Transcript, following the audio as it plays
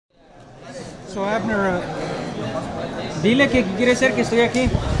So Abner, dile que quiere ser que estoy aquí.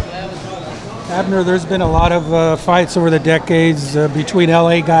 Abner, there's been a lot of fights over the decades between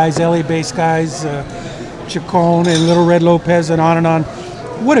LA guys, LA-based guys, Chacon and Little Red Lopez, and on and on.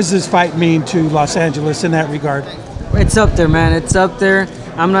 What does this fight mean to Los Angeles in that regard? It's up there, man. It's up there.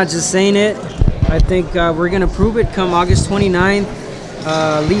 I'm not just saying it. I think we're going to prove it come August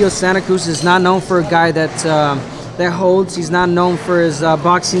 29th. Leo Santa Cruz is not known for a guy that holds. He's not known for his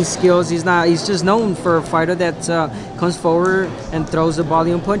boxing skills. He's just known for a fighter that comes forward and throws the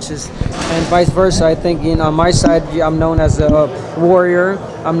body and punches, and vice versa. I think on my side, I'm known as a warrior.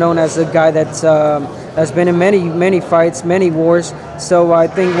 I'm known as a guy that's been in many fights, many wars. So I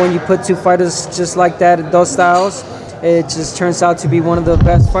think when you put two fighters just like that, those styles, it just turns out to be one of the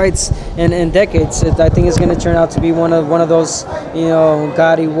best fights in decades. I think it's going to turn out to be one of those,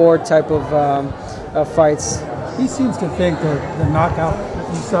 Gatti-Ward type of fights. He seems to think that the knockout that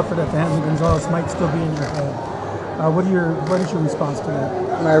you suffered at the Anthony Gonzalez might still be in your head. What is your response to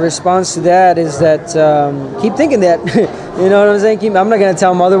that? My response to that is that keep thinking that. You know what I'm saying? I'm not going to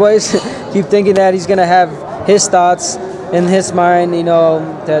tell him otherwise. Keep thinking that he's going to have his thoughts in his mind,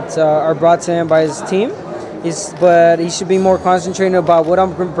 that are brought to him by his team. But he should be more concentrated about what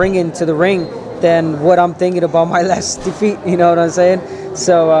I'm bringing to the ring than what I'm thinking about my last defeat. You know what I'm saying?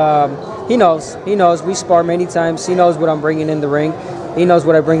 So he knows. We spar many times. He knows what I'm bringing in the ring. He knows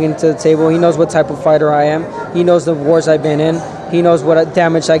what I bring into the table. He knows what type of fighter I am. He knows the wars I've been in. He knows what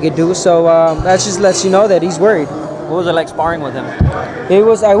damage I could do. So that just lets you know that he's worried. What was it like sparring with him?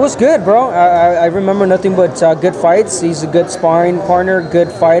 I was good, bro. I remember nothing but good fights. He's a good sparring partner,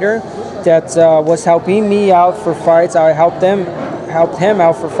 good fighter that was helping me out for fights. I helped him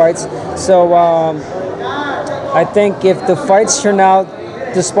out for fights. So I think if the fights turn out,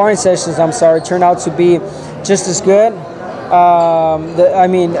 the sparring sessions, turn out to be just as good.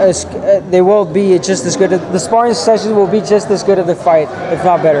 They will be just as good. The sparring sessions will be just as good as the fight, if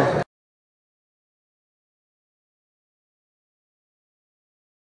not better.